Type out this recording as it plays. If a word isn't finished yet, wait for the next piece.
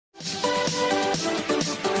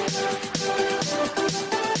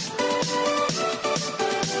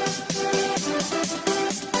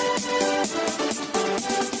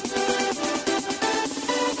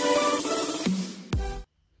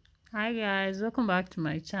guys, welcome back to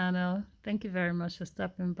my channel. Thank you very much for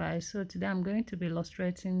stopping by. So today I'm going to be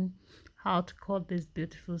illustrating how to cut this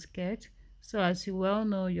beautiful skirt. So as you well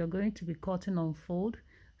know, you're going to be cutting on fold.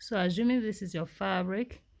 So assuming this is your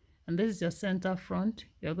fabric and this is your center front,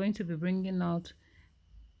 you're going to be bringing out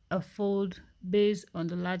a fold based on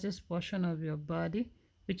the largest portion of your body,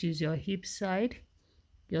 which is your hip side,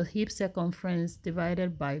 your hip circumference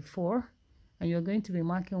divided by 4, and you're going to be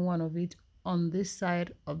marking one of it on this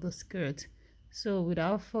side of the skirt. So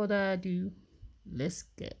without further ado, let's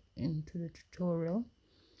get into the tutorial.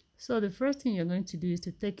 So the first thing you're going to do is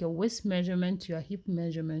to take your waist measurement, your hip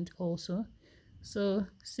measurement also. So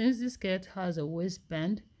since this skirt has a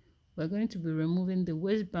waistband, we're going to be removing the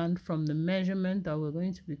waistband from the measurement that we're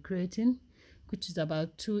going to be creating, which is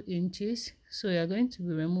about 2 inches. So you're going to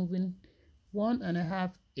be removing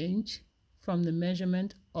 1.5 inch from the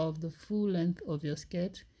measurement of the full length of your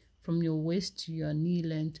skirt, from your waist to your knee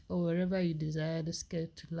length, or wherever you desire the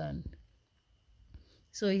skirt to land.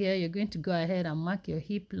 So here you're going to go ahead and mark your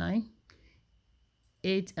hip line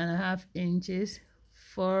 8.5 inches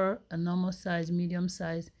for a normal size, medium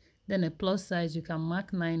size, then a plus size you can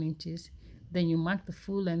mark 9 inches. Then you mark the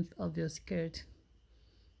full length of your skirt.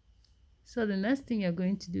 So the next thing you're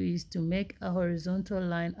going to do is to make a horizontal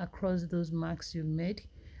line across those marks you made,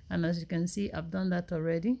 and as you can see, I've done that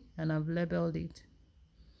already and I've labeled it.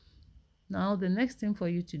 Now the next thing for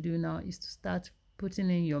you to do now is to start putting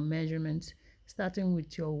in your measurements, starting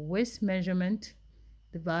with your waist measurement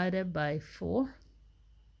divided by 4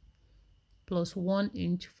 plus 1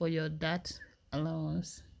 inch for your dart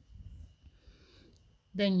allowance.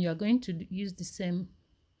 Then you're going to use the same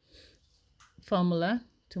formula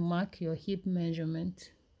to mark your hip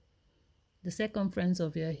measurement. The circumference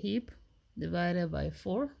of your hip divided by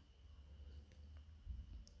 4.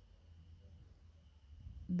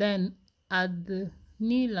 Then at the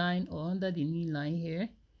knee line or under the knee line here,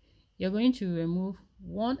 you're going to remove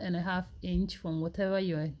 1.5 inch from whatever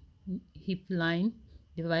your hip line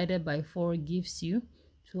divided by 4 gives you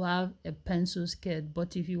to have a pencil skirt.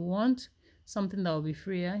 But if you want something that will be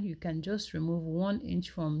freer, you can just remove 1 inch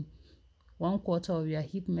from 1/4 of your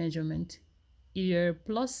hip measurement. If you're a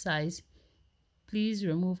plus size, please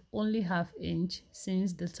remove only 1/2 inch,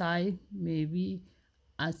 since the thigh may be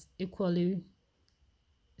as equally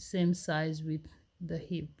same size with the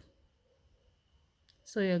hip.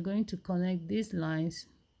 So you're going to connect these lines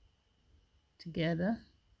together.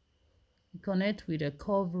 You connect with a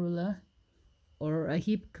curve ruler or a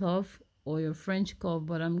hip curve or your French curve,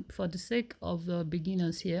 but for the sake of the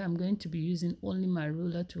beginners here, I'm going to be using only my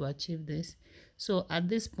ruler to achieve this. So at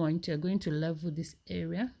this point, you're going to level this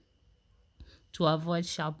area to avoid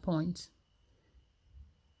sharp points.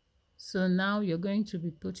 So now you're going to be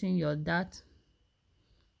putting your dart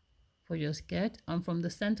for your skirt, and from the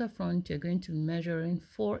center front you're going to be measuring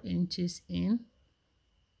 4 inches in.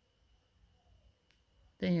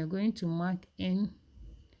 Then you're going to mark in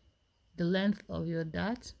the length of your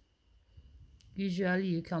dart. Usually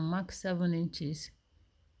you can mark 7 inches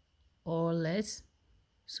or less.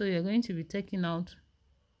 So you're going to be taking out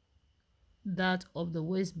that of the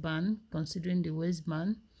waistband, considering the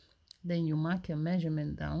waistband. Then you mark your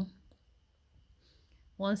measurement down.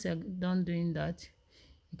 Once you're done doing that,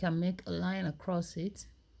 you can make a line across it.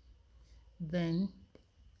 Then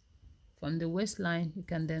from the waistline you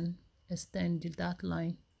can then extend the dart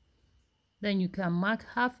line. Then you can mark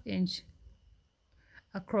 1/2 inch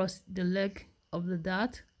across the leg of the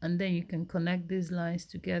dart, and then you can connect these lines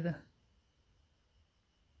together.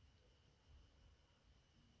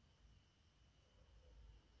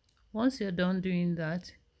 Once you're done doing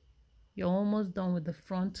that, you're almost done with the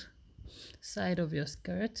front side of your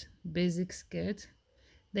skirt, basic skirt.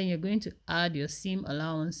 Then you're going to add your seam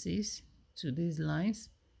allowances to these lines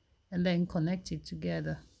and then connect it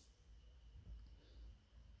together.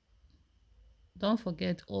 Don't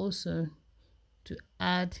forget also to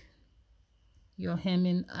add your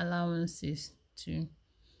hemming allowances too.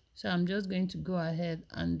 So I'm just going to go ahead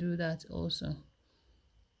and do that also.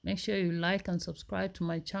 Make sure you like and subscribe to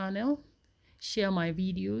my channel, share my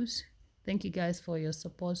videos. Thank you guys for your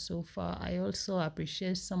support so far. I also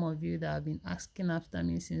appreciate some of you that have been asking after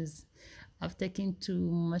me since I've taken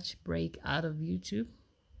too much break out of YouTube.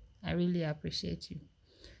 I really appreciate you.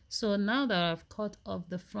 So now that I've cut off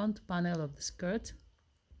the front panel of the skirt,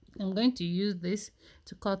 I'm going to use this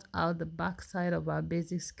to cut out the back side of our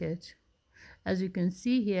basic skirt. As you can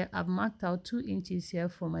see here, I've marked out 2 inches here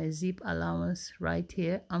for my zip allowance right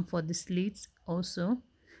here, and for the slits also.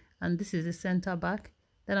 And this is the center back.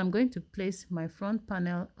 Then I'm going to place my front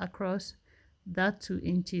panel across that 2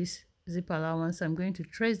 inches zip allowance. I'm going to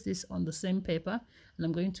trace this on the same paper and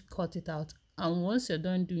I'm going to cut it out And once you're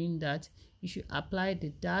done doing that, you should apply the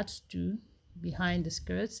darts to behind the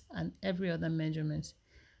skirts and every other measurement.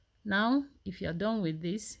 Now, if you're done with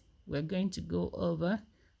this, we're going to go over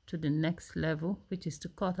to the next level, which is to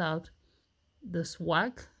cut out the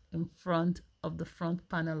swag in front of the front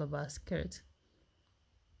panel of our skirt.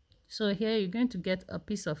 So here you're going to get a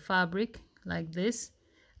piece of fabric like this,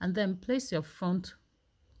 and then place your front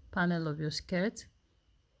panel of your skirt,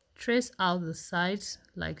 trace out the sides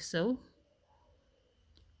like so.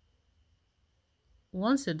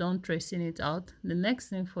 Once you're done tracing it out, the next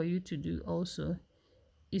thing for you to do also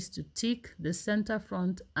is to tick the center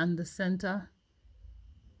front and the center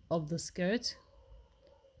of the skirt.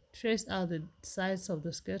 Trace out the sides of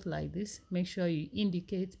the skirt like this. Make sure you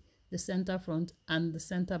indicate the center front and the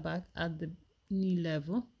center back at the knee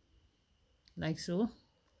level, like so.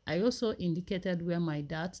 I also indicated where my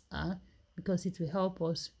darts are because it will help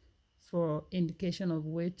us for indication of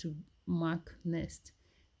where to mark next.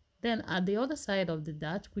 Then at the other side of the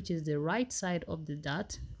dart, which is the right side of the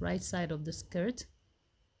dart, right side of the skirt,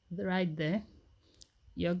 right there,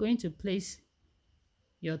 you're going to place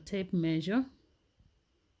your tape measure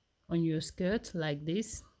on your skirt like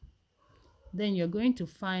this. Then you're going to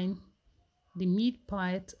find the mid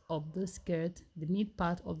part of the skirt, the mid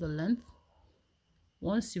part of the length.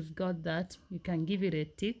 Once you've got that, you can give it a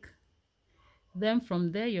tick. Then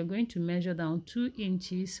from there, you're going to measure down 2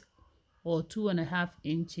 inches or 2.5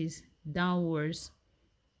 inches downwards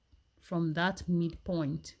from that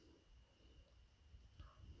midpoint.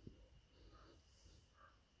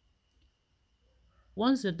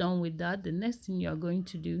 Once you're done with that, the next thing you're going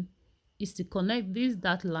to do is to connect this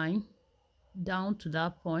dart line down to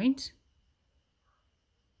that point.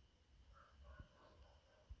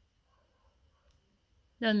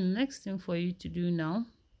 Then the next thing for you to do now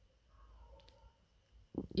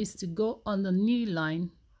is to go on the knee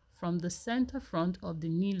line from the center front of the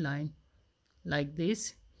knee line like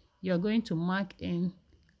this. You're going to mark in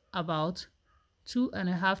about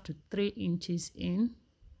 2.5 to 3 inches in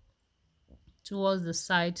towards the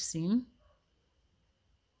side seam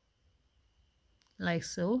like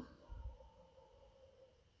so.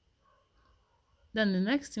 Then the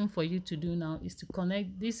next thing for you to do now is to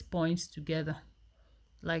connect these points together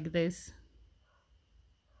like this.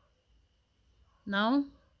 Now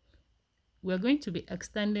we're going to be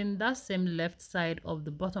extending that same left side of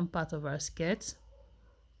the bottom part of our skirt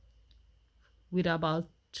with about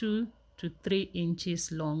 2 to 3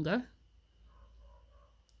 inches longer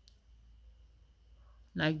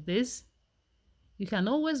like this. You can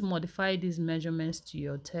always modify these measurements to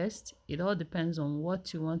your taste. It all depends on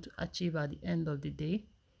what you want to achieve at the end of the day.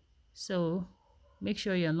 So make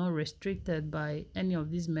sure you're not restricted by any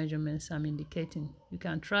of these measurements I'm indicating. You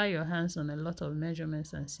can try your hands on a lot of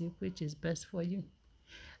measurements and see which is best for you.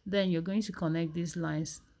 Then you're going to connect these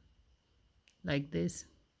lines like this.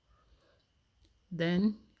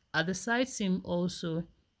 Then at the side seam also,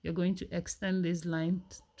 you're going to extend this line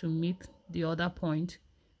to meet the other point.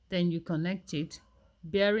 Then you connect it,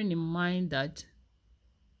 bearing in mind that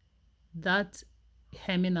that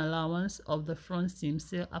hemming allowance of the front seam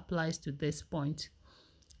still applies to this point.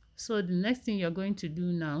 So the next thing you're going to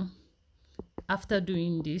do now, after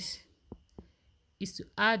doing this, is to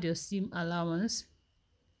add your seam allowance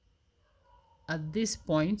at this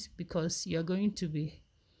point, because you're going to be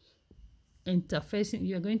interfacing,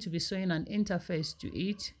 you're going to be sewing an interface to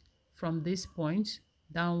it from this point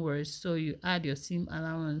downwards. So you add your seam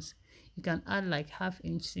allowance. You can add like 1/2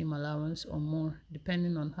 inch seam allowance or more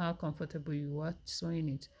depending on how comfortable you are sewing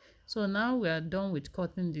it. So now we are done with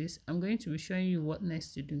cutting this. I'm going to be showing you what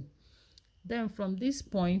next to do. Then from this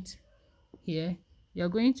point here, you're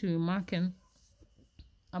going to be marking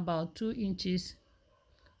about 2 inches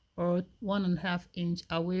or 1.5 inch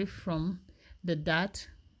away from the dart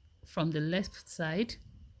from the left side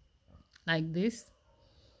like this.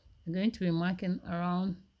 You're going to be marking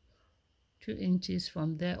around 2 inches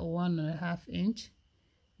from there or 1.5 inch.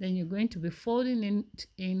 Then you're going to be folding it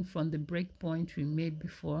in from the break point we made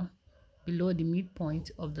before, below the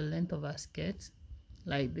midpoint of the length of our skirt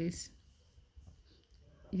like this.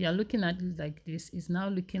 If you're looking at it like this, it's now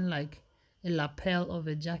looking like a lapel of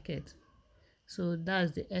a jacket. So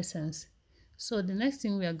that's the essence. So the next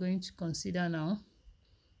thing we are going to consider now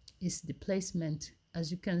is the placement.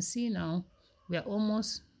 As you can see now, we are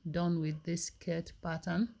almost done with this skirt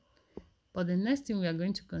pattern. But the next thing we are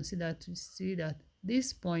going to consider to see that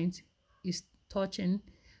this point is touching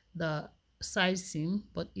the side seam,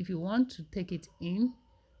 but if you want to take it in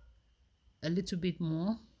a little bit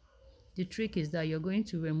more, the trick is that you're going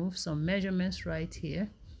to remove some measurements right here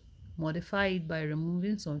modify it by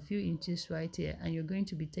removing some few inches right here, and you're going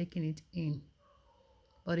to be taking it in.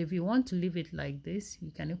 But if you want to leave it like this,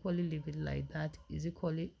 you can equally leave it like that. It's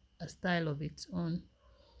equally a style of its own.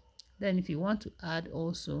 Then if you want to add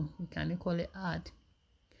also, you can equally add.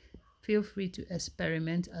 Feel free to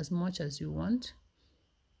experiment as much as you want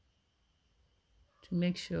to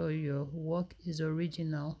make sure your work is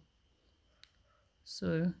original.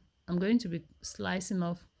 So I'm going to be slicing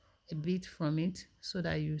off a bit from it so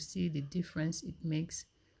that you see the difference it makes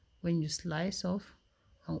when you slice off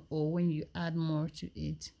or when you add more to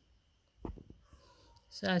it.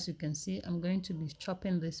 So as you can see, I'm going to be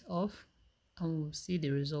chopping this off and we'll see the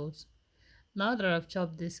results. Now that I've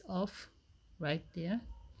chopped this off right there,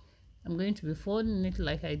 I'm going to be folding it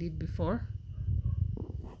like I did before,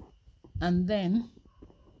 and then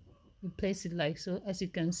you place it like so. As you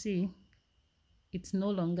can see, it's no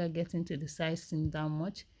longer getting to the side seam that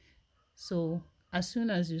much. So as soon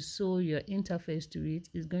as you sew your interface to it,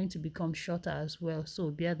 it's going to become shorter as well, so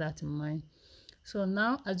bear that in mind. So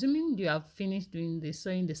now, assuming you have finished doing the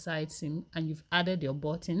sewing the side seam and you've added your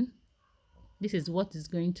button, this is what it's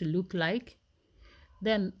going to look like.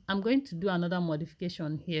 Then I'm going to do another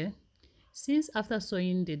modification here. Since after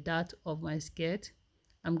sewing the dart of my skirt,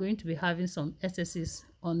 I'm going to be having some excesses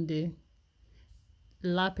on the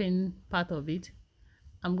lapping part of it,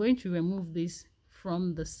 I'm going to remove this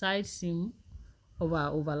from the side seam of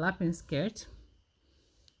our overlapping skirt.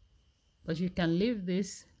 But you can leave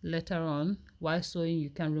this later on while sewing.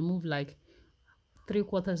 You can remove like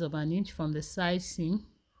 3/4 of an inch from the side seam.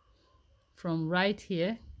 From right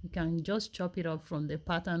here, you can just chop it up from the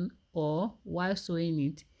pattern, or while sewing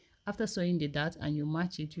it, after sewing the dart and you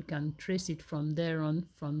match it, you can trace it from there on,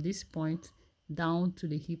 from this point down to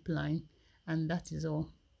the hip line, and that is all.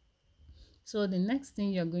 So the next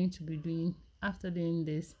thing you're going to be doing after doing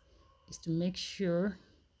this is to make sure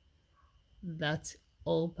that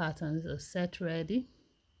all patterns are set ready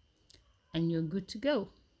and you're good to go.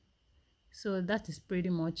 So that is pretty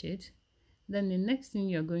much it. Then the next thing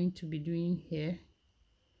you're going to be doing here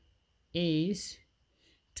is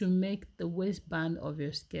to make the waistband of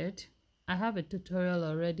your skirt. I have a tutorial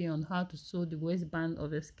already on how to sew the waistband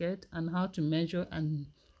of a skirt and how to measure and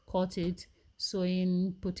cut it,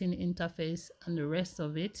 sewing, putting interface, and the rest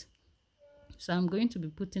of it. So I'm going to be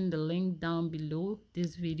putting the link down below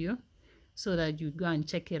this video so that you go and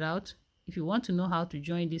check it out. If you want to know how to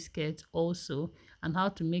join this skirt also, and how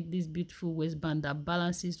to make this beautiful waistband that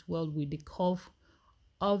balances well with the curve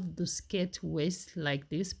of the skirt waist like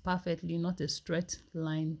this perfectly, not a straight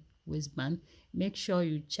line waistband, make sure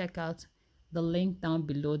you check out the link down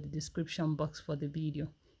below the description box for the video.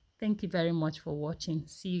 Thank you very much for watching.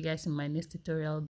 See you guys in my next tutorial.